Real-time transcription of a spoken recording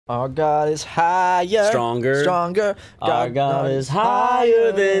Our God is higher. Stronger. Stronger. Our God is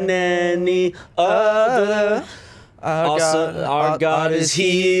higher than any other. Our God is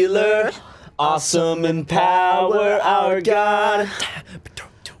healer. Awesome in power. Our God.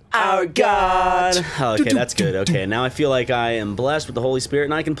 Our God. Okay, that's good. Okay, now I feel like I am blessed with the Holy Spirit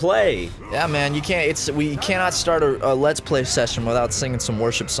and I can play. Yeah, man, you can't. We cannot start a Let's Play session without singing some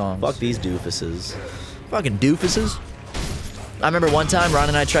worship songs. Fuck these doofuses. Fucking doofuses. I remember one time Ron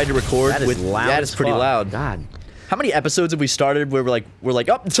and I tried to record that is with. Loud that is pretty loud. God. How many episodes have we started where we're like,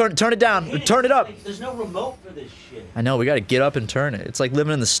 oh, turn it down, turn it up. There's no remote for this shit. I know, we gotta get up and turn it. It's like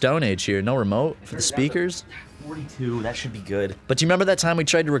living in the Stone Age here. No remote for the speakers. 42, that should be good. But do you remember that time we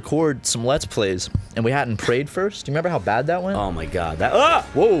tried to record some Let's Plays and we hadn't prayed first? Do you remember how bad that went? Oh my God, that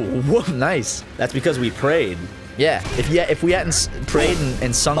whoa, nice. That's because we prayed. Yeah, if we hadn't prayed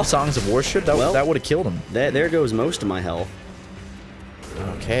and sung songs of worship, that would have killed him. There goes most of my health.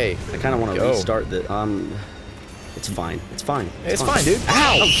 Okay. I kind of want to restart the it's fine. It's fine. It's fine, dude.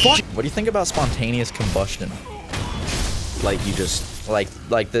 Ow! Oh, fuck! What do you think about spontaneous combustion? Like you just like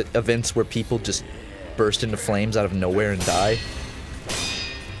the events where people just burst into flames out of nowhere and die?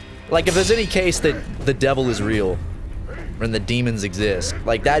 Like, if there's any case that the devil is real and the demons exist,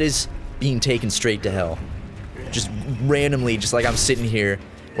 like, that is being taken straight to hell. Just randomly, just like I'm sitting here,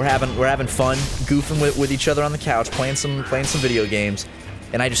 we're having fun, goofing with each other on the couch, playing some video games,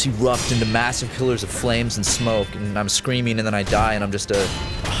 and I just erupt into massive pillars of flames and smoke, and I'm screaming, and then I die, and I'm just a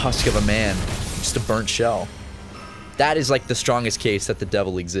husk of a man, just a burnt shell. That is like the strongest case that the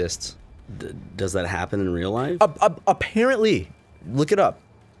devil exists. Does that happen in real life? Apparently. Look it up.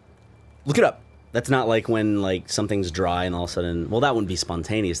 Look it up. That's not like when like something's dry and all of a sudden. Well, that wouldn't be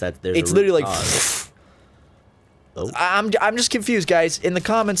spontaneous. It's literally like. Oh. I'm just confused, guys. In the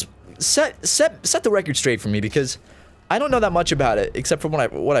comments, set the record straight for me, because I don't know that much about it except for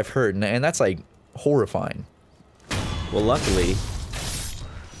what I've heard, and that's like horrifying. Well, luckily,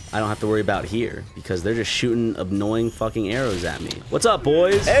 I don't have to worry about here, because they're just shooting annoying fucking arrows at me. What's up,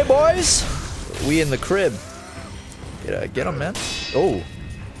 boys? Hey, boys! We in the crib. Get them, man. Oh.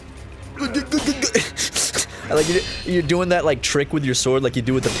 Like you're doing that like trick with your sword, like you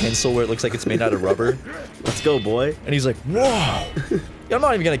do with the pencil, where it looks like it's made out of rubber. Let's go, boy. And he's like, "Whoa! I'm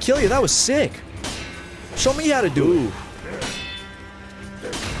not even gonna kill you. That was sick. Show me how to do it."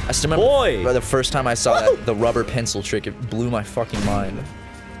 I still remember the first time I saw the rubber pencil trick. It blew my fucking mind.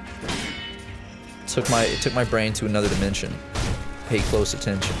 It took my brain to another dimension. Pay close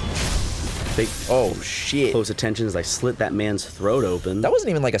attention. Oh shit! Close attention as I slit that man's throat open. That wasn't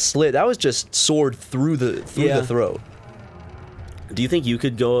even like a slit. That was just sword through the throat. Do you think you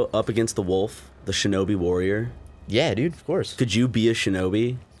could go up against the wolf, the shinobi warrior? Yeah, dude. Of course. Could you be a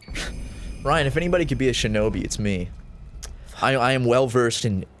shinobi? Ryan, if anybody could be a shinobi, it's me. I am well versed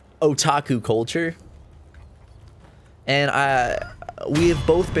in otaku culture, and we have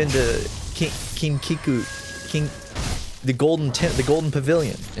both been to the Golden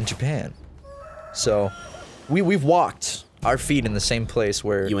Pavilion in Japan. So, we've walked our feet in the same place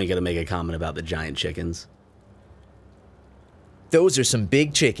where... You ain't gonna make a comment about the giant chickens. Those are some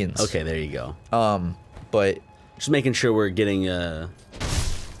big chickens. Okay, there you go. But... Just making sure we're getting, You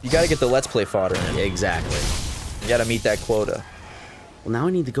gotta get the Let's Play fodder in. Yeah, exactly. You gotta meet that quota. Well, now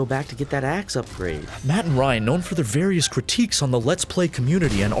I need to go back to get that axe upgrade. Matt and Ryan, known for their various critiques on the Let's Play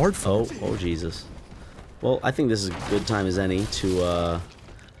community and art form. Oh, Jesus. Well, I think this is a good time as any to,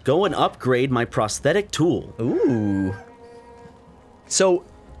 go and upgrade my prosthetic tool. Ooh. So,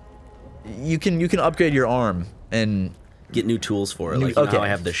 you can upgrade your arm and... Get new tools for it. Like, you know how I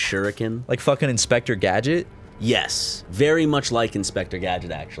have the shuriken? Like fucking Inspector Gadget? Yes. Very much like Inspector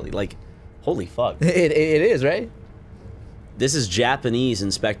Gadget, actually. Like, holy fuck. It is, right? This is Japanese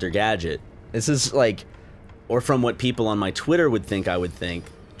Inspector Gadget. This is like... Or from what people on my Twitter would think I would think,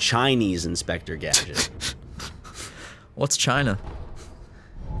 Chinese Inspector Gadget. What's China?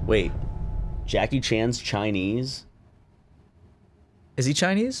 Wait. Jackie Chan's Chinese? Is he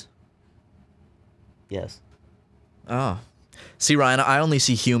Chinese? Yes. Oh. See, Ryan, I only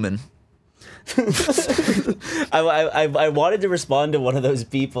see human. I wanted to respond to one of those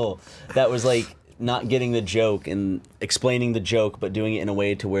people that was like not getting the joke and explaining the joke, but doing it in a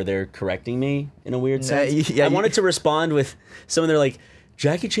way to where they're correcting me in a weird sense. I wanted to respond with someone. They're like,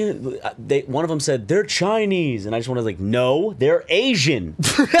 Jackie Chan. One of them said they're Chinese, and I just wanted to like, no, they're Asian.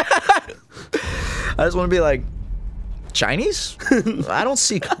 I just want to be like, Chinese? I don't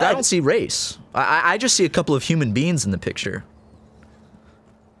see race. I just see a couple of human beings in the picture.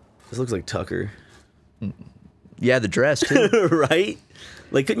 This looks like Tucker. Yeah, the dress too. Right?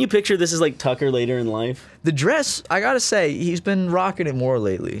 Like, couldn't you picture this as like Tucker later in life? The dress, I gotta say, he's been rocking it more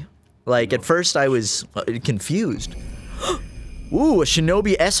lately. Like, at first I was confused. Ooh, a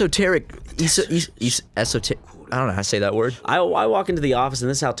shinobi esoteric... esoteric... I don't know how to say that word. I walk into the office and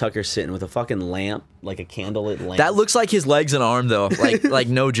this is how Tucker's sitting with a fucking lamp, like a candlelit lamp. That looks like his legs and arm, though. Like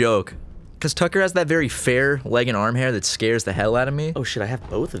no joke. Because Tucker has that very fair leg and arm hair that scares the hell out of me. Oh shit, I have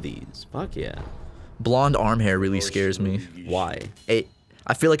both of these. Fuck yeah. Blonde arm hair really scares me. Why?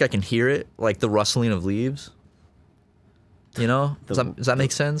 I feel like I can hear it, like the rustling of leaves. You know? Does that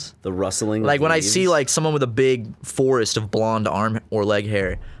make sense? The rustling like of when leaves? I see like someone with a big forest of blonde arm or leg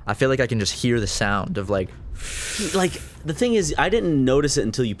hair, I feel like I can just hear the sound of like... Like, the thing is, I didn't notice it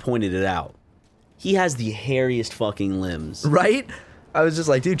until you pointed it out. He has the hairiest fucking limbs. Right? I was just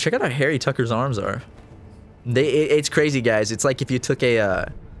like, dude, check out how hairy Tucker's arms are. It's crazy, guys. It's like if you took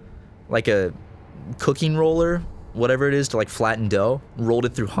like a cooking roller, whatever it is, to like flatten dough, rolled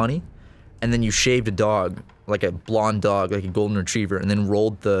it through honey, and then you shaved a dog, like a blonde dog, like a golden retriever, and then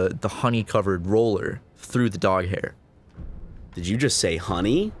rolled the honey-covered roller through the dog hair. Did you just say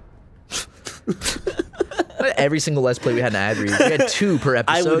honey? Every single Let's Play we had an ad read. We had 2 per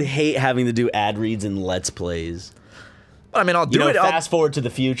episode. I would hate having to do ad reads in Let's Plays. I mean, I'll do it. Fast forward to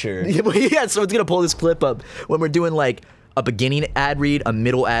the future. Yeah, so it's gonna pull this clip up when we're doing like a beginning ad read, a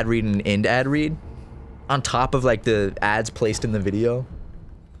middle ad read, and an end ad read, on top of like the ads placed in the video.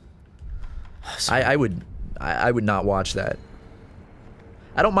 I would not watch that.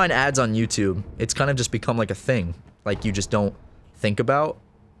 I don't mind ads on YouTube. It's kind of just become like a thing, like you just don't think about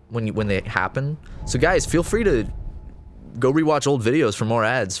when they happen. So guys, feel free to go rewatch old videos for more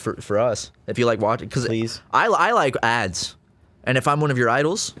ads for us if you like watching. Because I like ads, and if I'm one of your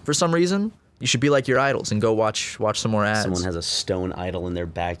idols for some reason, you should be like your idols and go watch some more ads. Someone has a stone idol in their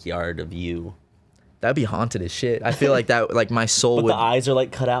backyard of you. That'd be haunted as shit. I feel like that, like my soul but would. The eyes are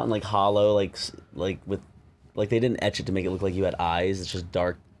like cut out and like hollow, like they didn't etch it to make it look like you had eyes. It's just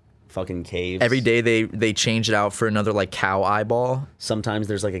dark fucking caves. Every day they change it out for another like cow eyeball. Sometimes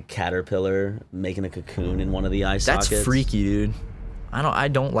there's like a caterpillar making a cocoon in one of the eye sockets. That's freaky, dude. I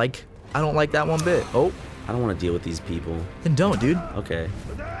don't like that one bit. Oh, I don't want to deal with these people. Then don't, dude. Okay.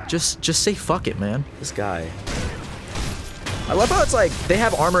 Just say fuck it, man. This guy. I love how it's like they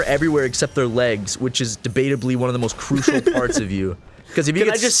have armor everywhere except their legs, which is debatably one of the most crucial parts of you. Because if you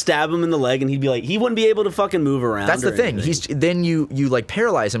I just stab him in the leg and he'd be like, he wouldn't be able to fucking move around. That's the thing. Anything. Then you like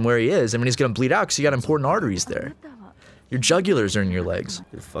paralyze him where he is, and then he's gonna bleed out because you got important arteries there. Your jugulars are in your legs.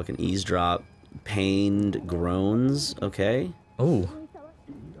 Fucking eavesdrop, pained groans. Okay. Oh.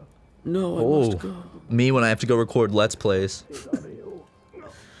 No, I must go. Me when I have to go record Let's Plays.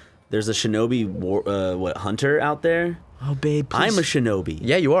 There's a shinobi hunter out there. Oh, babe, please. I'm a shinobi.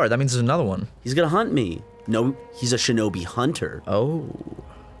 Yeah, you are. That means there's another one. He's gonna hunt me. No, he's a shinobi hunter. Oh.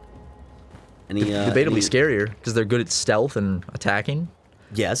 And he, debatably scarier, because they're good at stealth and attacking.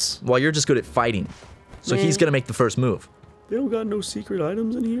 Yes. While you're just good at fighting. So he's gonna make the first move. They don't got no secret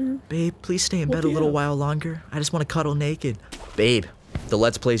items in here. Babe, please stay in bed a little while longer. I just want to cuddle naked. Babe, the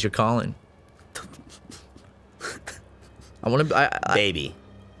Let's Plays you're calling. I want to... Baby,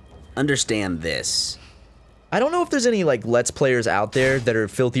 understand this. I don't know if there's any like Let's Players out there that are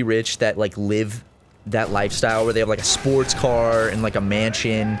filthy rich that like live that lifestyle where they have like a sports car and like a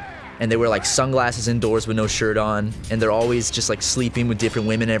mansion and they wear like sunglasses indoors with no shirt on and they're always just like sleeping with different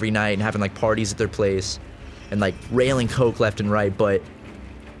women every night and having like parties at their place and like railing coke left and right, but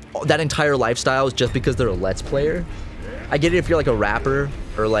that entire lifestyle is just because they're a Let's Player. I get it if you're like a rapper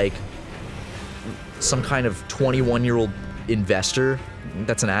or like some kind of 21-year-old investor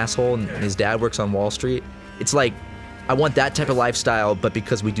that's an asshole and his dad works on Wall Street. It's like, I want that type of lifestyle, but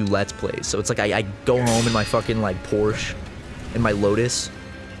because we do Let's Plays. So it's like I go home in my fucking like Porsche, in my Lotus,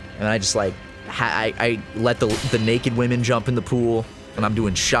 and I just like, I let the naked women jump in the pool, and I'm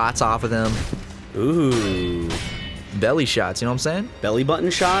doing shots off of them. Ooh. Belly shots, you know what I'm saying? Belly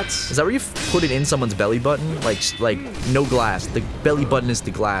button shots? Is that where you put it in someone's belly button? Like no glass. The belly button is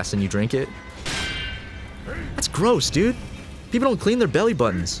the glass, and you drink it? That's gross, dude. People don't clean their belly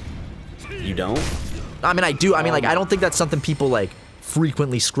buttons. You don't? I mean, I do. I mean, like, I don't think that's something people, like,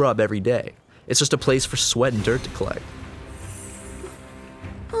 frequently scrub every day. It's just a place for sweat and dirt to collect.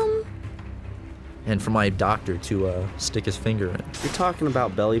 And for my doctor to stick his finger in. You're talking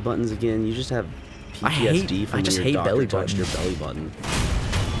about belly buttons again. You just have PTSD from when your doctor touched your belly button.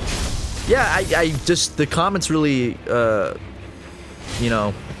 Yeah, I just, the comments really, you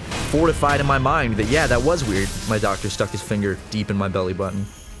know, fortified in my mind that, yeah, that was weird. My doctor stuck his finger deep in my belly button.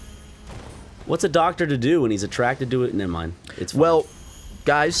 What's a doctor to do when he's attracted to it? Never mind. It's fine. Well,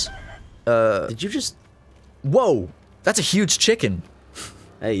 guys, did you just... Whoa, that's a huge chicken.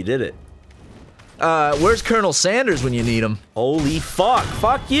 Hey, you did it. Where's Colonel Sanders when you need him? Holy fuck.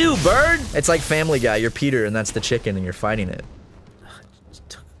 Fuck you, bird. It's like Family Guy. You're Peter, and that's the chicken, and you're fighting it.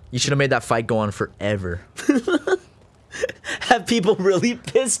 You should have made that fight go on forever. Have people really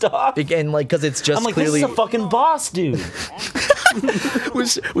pissed off? Again, like, because it's just I'm like, clearly... this is a fucking boss, dude.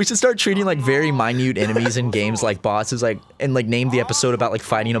 we should start treating, like, very minute enemies in games like bosses, like, and, like, name the episode about, like,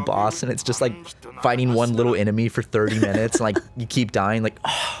 fighting a boss, and it's just, like, fighting one little enemy for 30 minutes, and, like, you keep dying. Like,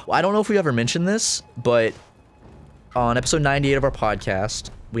 well, I don't know if we ever mentioned this, but on episode 98 of our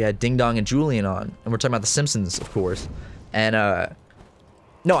podcast, we had Ding Dong and Julian on, and we're talking about The Simpsons, of course, and,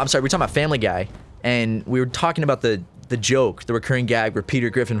 no, I'm sorry, we're talking about Family Guy, and we were talking about the joke, the recurring gag where Peter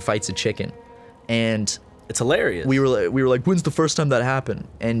Griffin fights a chicken, and it's hilarious. We were like, when's the first time that happened?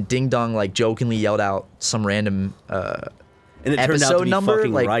 And Ding Dong like jokingly yelled out some random and it episode turned out to be number,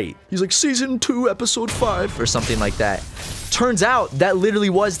 fucking like, right. He's like season 2, episode 5, or something like that. Turns out that literally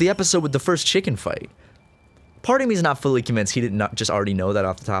was the episode with the first chicken fight. Part of me is not fully convinced he did not just already know that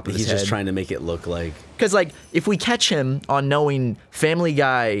off the top of his head. He's just trying to make it look like... Because, like, if we catch him on knowing Family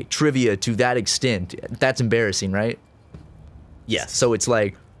Guy trivia to that extent, that's embarrassing, right? Yes. So it's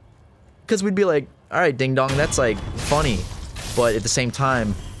like... Because we'd be like, alright, Ding Dong, that's, like, funny. But at the same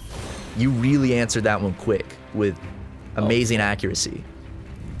time, you really answered that one quick with amazing accuracy.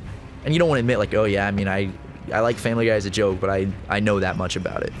 And you don't want to admit, like, oh, yeah, I mean, I like Family Guy as a joke, but I know that much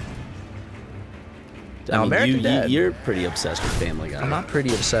about it. Now, American Dad, you're pretty obsessed with Family Guy. I'm not pretty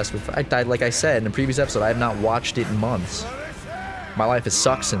obsessed with... like I said in the previous episode, I have not watched it in months. My life has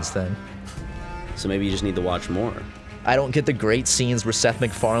sucked since then. So maybe you just need to watch more. I don't get the great scenes where Seth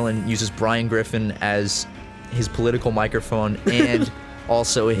MacFarlane uses Brian Griffin as his political microphone and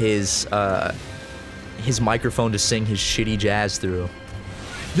also his microphone to sing his shitty jazz through.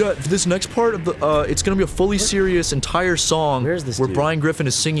 Yeah, this next part of the, it's gonna be a fully serious entire song where dude? Brian Griffin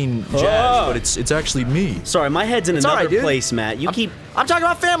is singing jazz, but it's actually me. Sorry, my head's in another place, Matt. I'm talking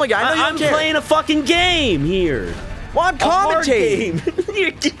about Family Guy. I know I'm playing a fucking game here. Well, I'm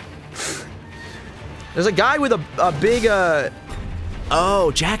commentating. There's a guy with a big,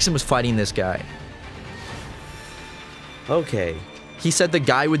 oh, Jackson was fighting this guy. Okay. He said the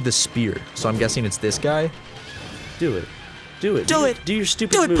guy with the spear, so I'm guessing it's this guy. Do it. Do it. Do it. Do your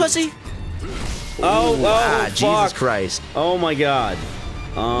stupid move. Do it, pussy. Oh, Jesus Christ. Oh my God.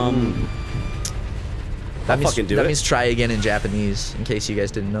 That means try again in Japanese, in case you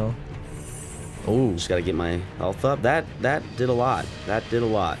guys didn't know. Oh. Just gotta get my health up. That did a lot. That did a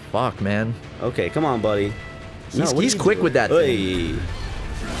lot. Fuck, man. Okay, come on, buddy. He's quick with that thing.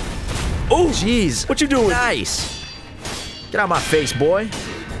 Oh, jeez. What you doing? Nice. Get out of my face, boy.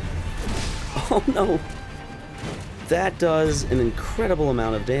 Oh, no. That does an incredible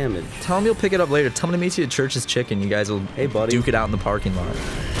amount of damage. Tell him you'll pick it up later. Tell him to meet you at Church's Chicken. You guys will duke it out in the parking lot.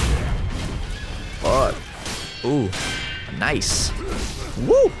 Fuck. Ooh. Nice.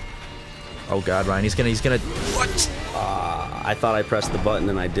 Woo! Oh God, Ryan, he's gonna... What? I thought I pressed the button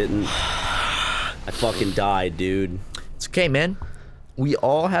and I didn't. I fucking died, dude. It's okay, man. We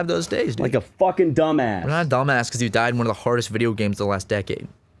all have those days, dude. Like a fucking dumbass. We're not a dumbass because you died in one of the hardest video games of the last decade.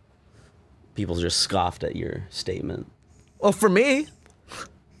 People just scoffed at your statement. Well, for me.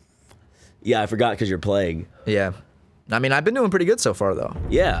 Yeah, I forgot because you're Plague. Yeah. I mean, I've been doing pretty good so far, though.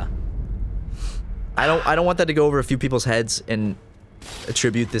 Yeah. I don't want that to go over a few people's heads and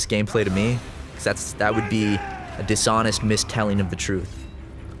attribute this gameplay to me, because that would be a dishonest mistelling of the truth.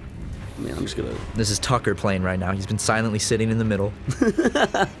 Man, I'm just gonna... This is Tucker playing right now. He's been silently sitting in the middle.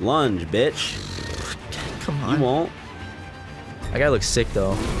 Lunge, bitch. Come on. You won't. That guy looks sick,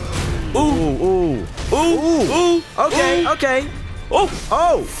 though. Ooh, ooh, ooh, ooh. Okay, ooh. okay. Oh,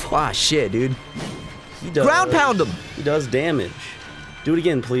 oh. Ah, shit, dude. He does. Ground pound him. He does damage. Do it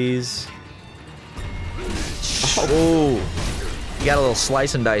again, please. Oh. You got a little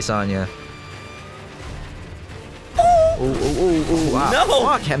slice and dice on you. Oh, wow. No.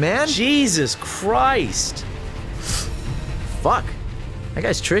 Fuck, man. Jesus Christ. Fuck. That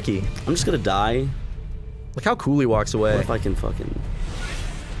guy's tricky. I'm just gonna die. Look how cool he walks away. What if I can fucking...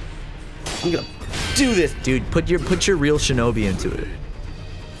 I'm gonna do this. Dude, put your real shinobi into it.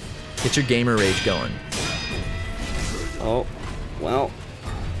 Get your gamer rage going. Oh, well.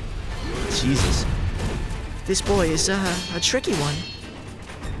 Jesus. This boy is a tricky one.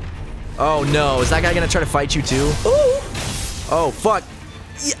 Oh no, is that guy gonna try to fight you too? Ooh. Oh, fuck.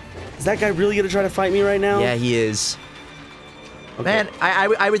 Yeah. Is that guy really gonna try to fight me right now? Yeah, he is. Okay. Man,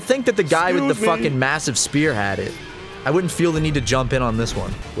 I would think that the guy with the fucking massive spear had it. I wouldn't feel the need to jump in on this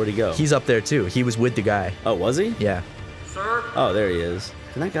one. Where'd he go? He's up there too. He was with the guy. Oh, was he? Yeah. Sir? Oh, there he is.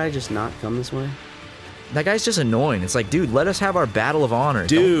 Can that guy just not come this way? That guy's just annoying. It's like, dude, let us have our battle of honor.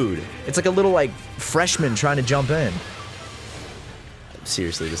 Dude. It's like a little, like, freshman trying to jump in.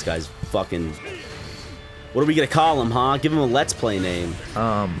 Seriously, this guy's fucking... What are we gonna call him, huh? Give him a Let's Play name.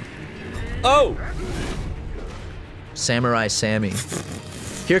 Oh! Samurai Sammy.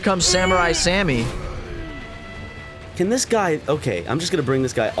 Here comes Samurai Sammy. Can this guy... Okay, I'm just gonna bring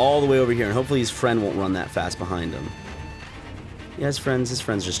this guy all the way over here, and hopefully his friend won't run that fast behind him. Yeah, his friend's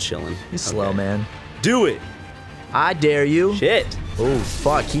just chilling. He's slow, man. Do it! I dare you. Shit! Oh,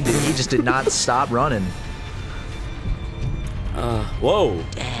 fuck. He just did not stop running. Whoa!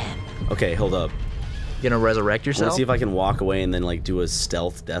 Damn. Okay, hold up. You gonna resurrect yourself? Let's see if I can walk away and then, like, do a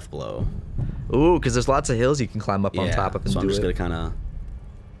stealth death blow. Ooh, because there's lots of hills you can climb up on top of and so I'm do just it. gonna kind of...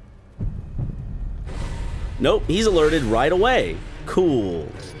 Nope, he's alerted right away. Cool.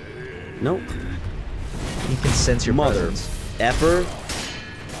 Nope. He can sense your presence. Effer.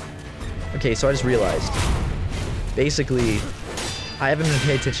 Okay, so I just realized. Basically, I haven't been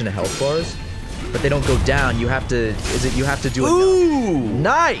paying attention to health bars, but they don't go down. You have to... you have to do it... Ooh!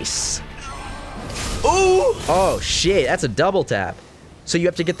 Nice! Ooh! Oh, shit. That's a double tap. So you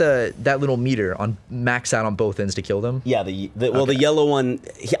have to get that little meter on max out on both ends to kill them? Yeah, well, the yellow one...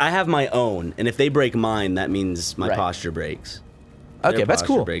 I have my own, and if they break mine, that means my posture breaks. Okay, Their that's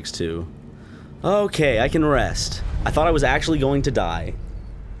posture cool. breaks, too. Okay, I can rest. I thought I was actually going to die.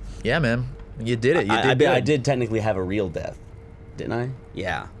 Yeah, man. You did it. You did good. I did technically have a real death, didn't I?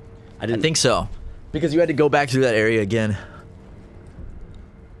 Yeah. I didn't think so. Because you had to go back through that area again.